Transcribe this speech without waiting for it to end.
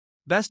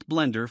Best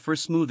blender for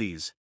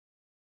smoothies.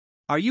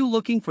 Are you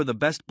looking for the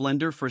best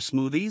blender for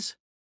smoothies?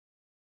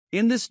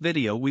 In this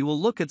video we will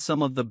look at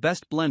some of the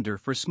best blender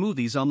for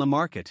smoothies on the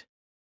market.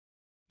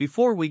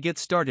 Before we get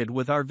started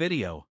with our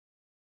video,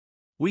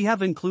 we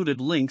have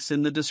included links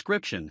in the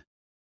description,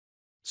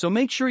 so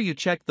make sure you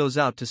check those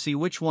out to see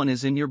which one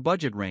is in your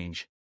budget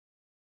range.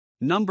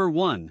 Number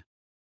 1.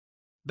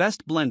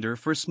 Best blender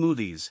for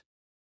smoothies.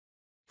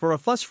 For a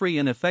fuss-free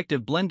and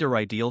effective blender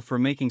ideal for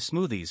making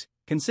smoothies,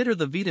 consider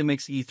the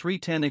Vitamix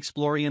E310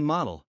 Explorian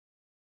model.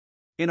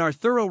 In our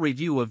thorough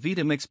review of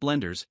Vitamix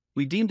blenders,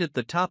 we deemed it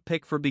the top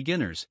pick for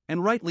beginners,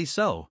 and rightly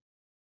so.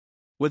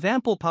 With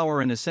ample power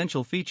and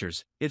essential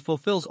features, it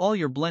fulfills all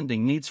your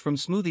blending needs from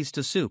smoothies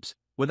to soups,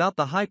 without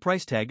the high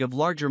price tag of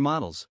larger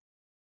models.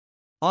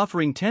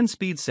 Offering 10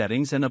 speed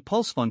settings and a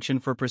pulse function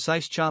for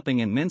precise chopping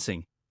and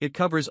mincing, it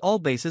covers all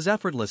bases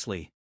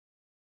effortlessly.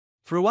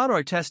 Throughout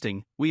our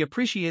testing, we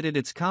appreciated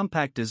its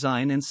compact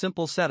design and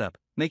simple setup,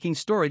 making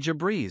storage a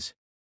breeze.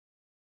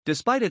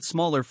 Despite its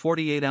smaller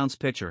 48-ounce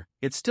pitcher,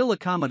 it still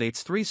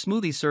accommodates 3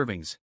 smoothie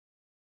servings.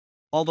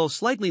 Although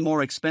slightly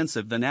more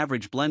expensive than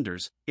average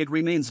blenders, it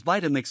remains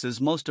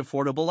Vitamix's most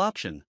affordable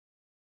option.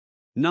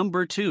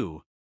 Number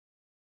 2.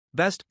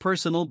 Best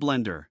personal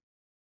blender.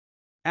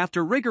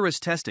 After rigorous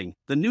testing,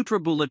 the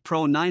NutriBullet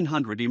Pro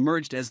 900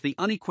 emerged as the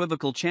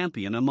unequivocal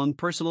champion among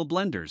personal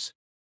blenders.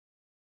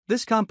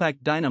 This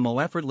compact dynamo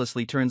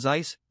effortlessly turns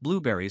ice,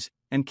 blueberries,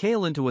 and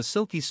kale into a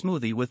silky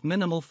smoothie with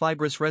minimal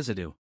fibrous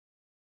residue.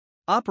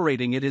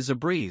 Operating it is a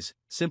breeze,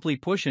 simply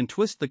push and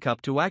twist the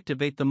cup to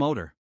activate the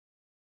motor.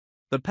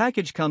 The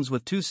package comes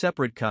with 2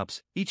 separate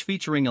cups, each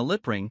featuring a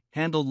lip ring,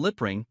 handled lip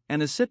ring,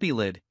 and a sippy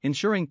lid,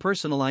 ensuring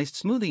personalized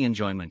smoothie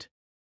enjoyment.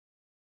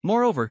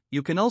 Moreover,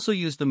 you can also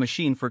use the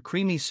machine for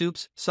creamy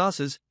soups,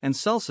 sauces, and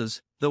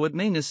salsas, though it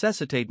may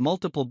necessitate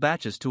multiple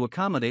batches to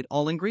accommodate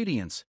all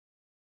ingredients.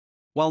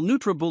 While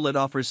NutriBullet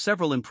offers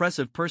several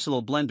impressive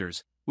personal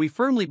blenders, we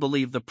firmly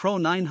believe the Pro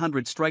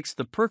 900 strikes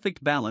the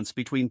perfect balance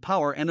between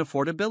power and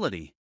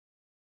affordability.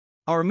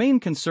 Our main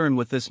concern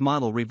with this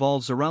model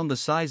revolves around the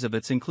size of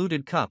its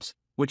included cups,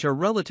 which are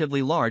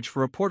relatively large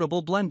for a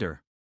portable blender.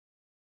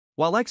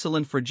 While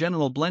excellent for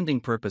general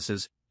blending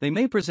purposes, they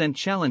may present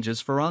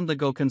challenges for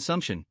on-the-go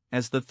consumption,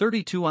 as the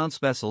 32-ounce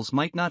vessels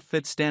might not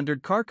fit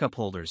standard car cup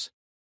holders.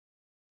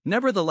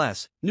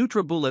 Nevertheless,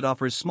 NutriBullet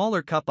offers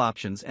smaller cup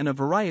options and a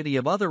variety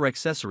of other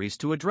accessories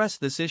to address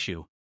this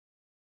issue.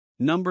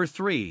 Number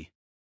 3.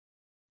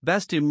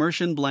 Best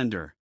Immersion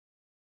Blender.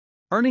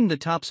 Earning the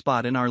top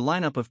spot in our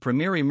lineup of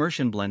premier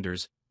immersion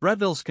blenders,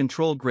 Breville's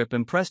Control Grip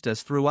impressed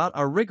us throughout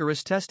our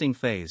rigorous testing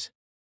phase.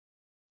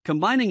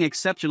 Combining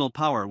exceptional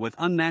power with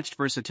unmatched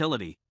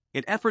versatility,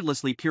 it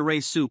effortlessly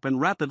purees soup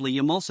and rapidly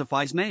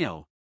emulsifies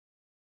mayo.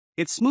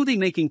 Its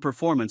smoothie-making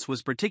performance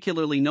was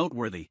particularly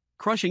noteworthy,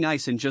 crushing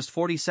ice in just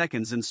 40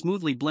 seconds and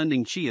smoothly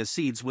blending chia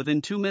seeds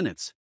within 2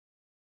 minutes.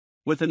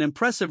 With an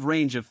impressive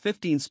range of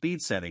 15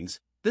 speed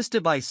settings, this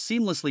device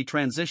seamlessly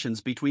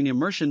transitions between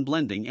immersion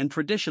blending and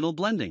traditional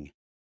blending.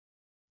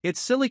 Its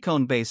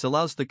silicone base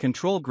allows the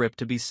control grip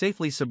to be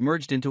safely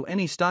submerged into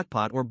any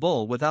stockpot or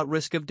bowl without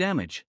risk of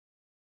damage.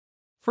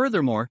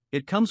 Furthermore,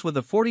 it comes with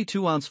a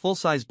 42-ounce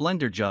full-size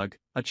blender jug,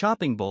 a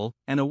chopping bowl,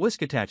 and a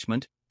whisk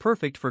attachment,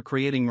 perfect for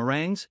creating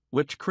meringues,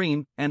 whipped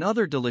cream, and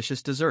other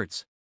delicious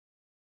desserts.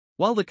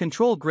 While the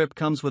control grip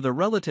comes with a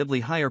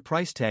relatively higher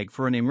price tag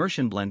for an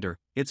immersion blender,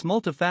 its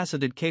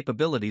multifaceted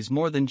capabilities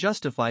more than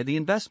justify the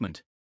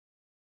investment.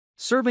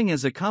 Serving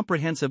as a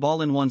comprehensive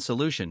all-in-one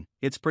solution,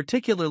 it's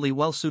particularly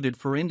well-suited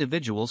for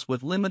individuals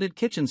with limited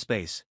kitchen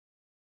space.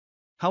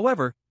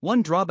 However,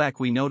 one drawback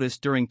we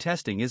noticed during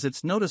testing is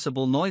its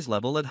noticeable noise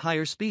level at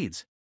higher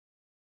speeds.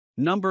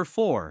 Number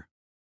 4.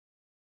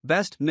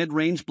 Best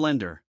Mid-Range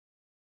Blender.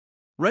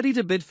 Ready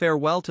to bid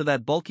farewell to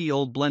that bulky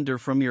old blender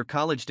from your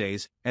college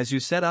days, as you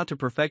set out to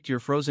perfect your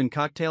frozen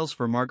cocktails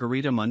for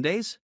Margarita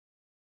Mondays?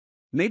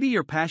 Maybe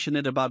you're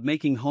passionate about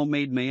making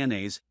homemade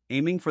mayonnaise,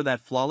 aiming for that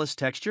flawless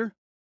texture?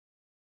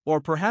 Or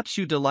perhaps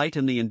you delight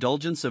in the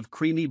indulgence of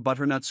creamy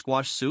butternut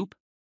squash soup?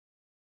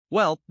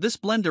 Well, this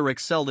blender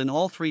excelled in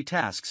all 3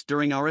 tasks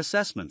during our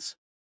assessments.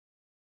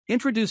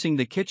 Introducing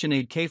the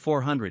KitchenAid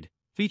K400,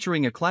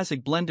 featuring a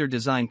classic blender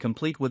design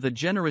complete with a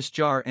generous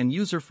jar and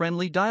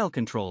user-friendly dial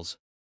controls.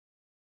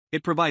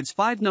 It provides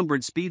 5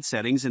 numbered speed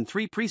settings and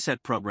 3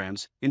 preset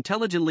programs,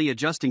 intelligently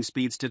adjusting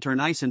speeds to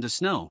turn ice into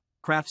snow,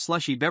 craft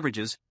slushy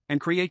beverages,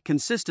 and create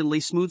consistently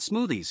smooth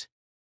smoothies.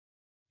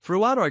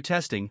 Throughout our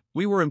testing,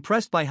 we were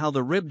impressed by how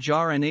the rib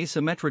jar and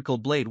asymmetrical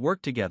blade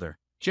work together,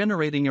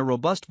 generating a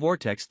robust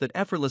vortex that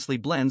effortlessly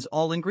blends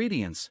all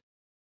ingredients.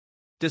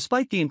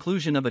 Despite the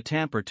inclusion of a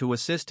tamper to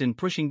assist in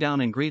pushing down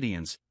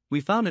ingredients,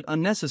 we found it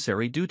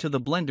unnecessary due to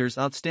the blender's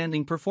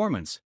outstanding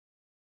performance.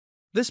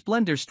 This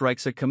blender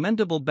strikes a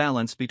commendable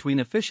balance between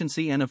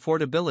efficiency and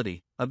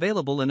affordability,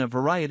 available in a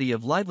variety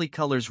of lively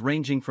colors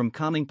ranging from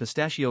calming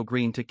pistachio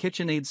green to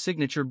KitchenAid's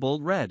signature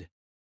bold red.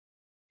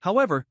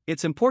 However,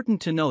 it's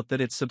important to note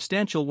that its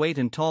substantial weight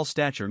and tall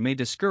stature may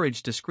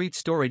discourage discreet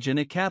storage in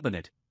a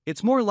cabinet.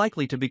 It's more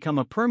likely to become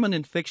a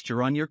permanent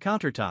fixture on your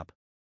countertop.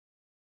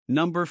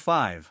 Number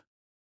 5.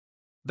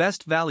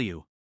 Best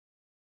value.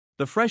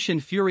 The Fresh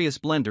and Furious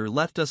blender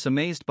left us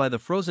amazed by the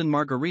frozen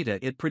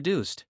margarita it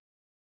produced.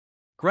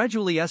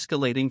 Gradually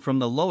escalating from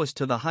the lowest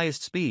to the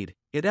highest speed,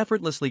 it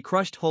effortlessly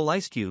crushed whole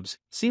ice cubes,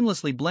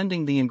 seamlessly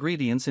blending the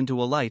ingredients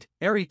into a light,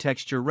 airy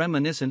texture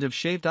reminiscent of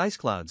shaved ice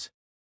clouds.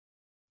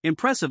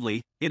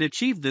 Impressively, it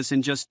achieved this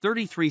in just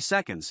 33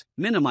 seconds,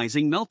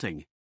 minimizing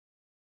melting.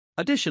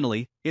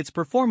 Additionally, its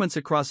performance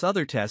across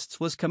other tests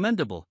was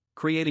commendable,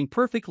 creating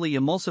perfectly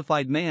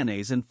emulsified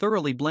mayonnaise and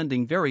thoroughly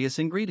blending various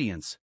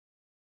ingredients.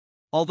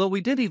 Although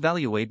we did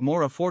evaluate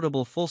more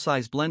affordable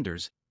full-size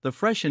blenders, the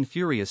Fresh and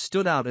Furious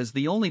stood out as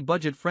the only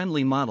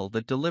budget-friendly model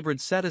that delivered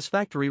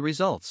satisfactory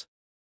results.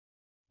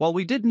 While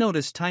we did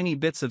notice tiny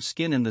bits of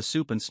skin in the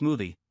soup and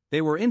smoothie,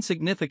 they were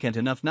insignificant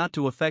enough not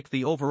to affect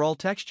the overall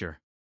texture.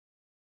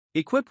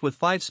 Equipped with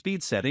 5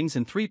 speed settings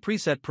and 3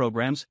 preset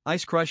programs,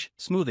 Ice Crush,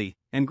 Smoothie,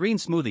 and Green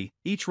Smoothie,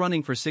 each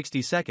running for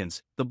 60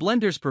 seconds, the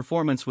blender's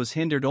performance was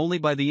hindered only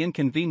by the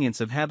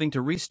inconvenience of having to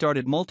restart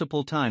it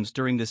multiple times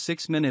during the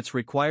 6 minutes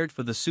required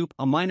for the soup,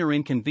 a minor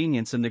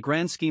inconvenience in the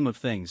grand scheme of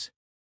things.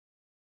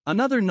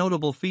 Another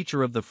notable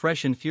feature of the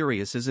Fresh and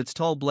Furious is its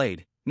tall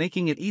blade,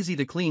 making it easy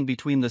to clean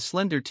between the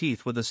slender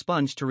teeth with a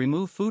sponge to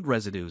remove food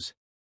residues.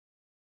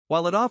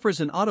 While it offers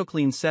an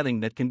auto-clean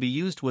setting that can be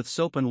used with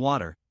soap and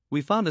water, we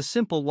found a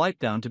simple wipe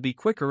down to be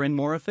quicker and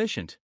more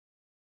efficient.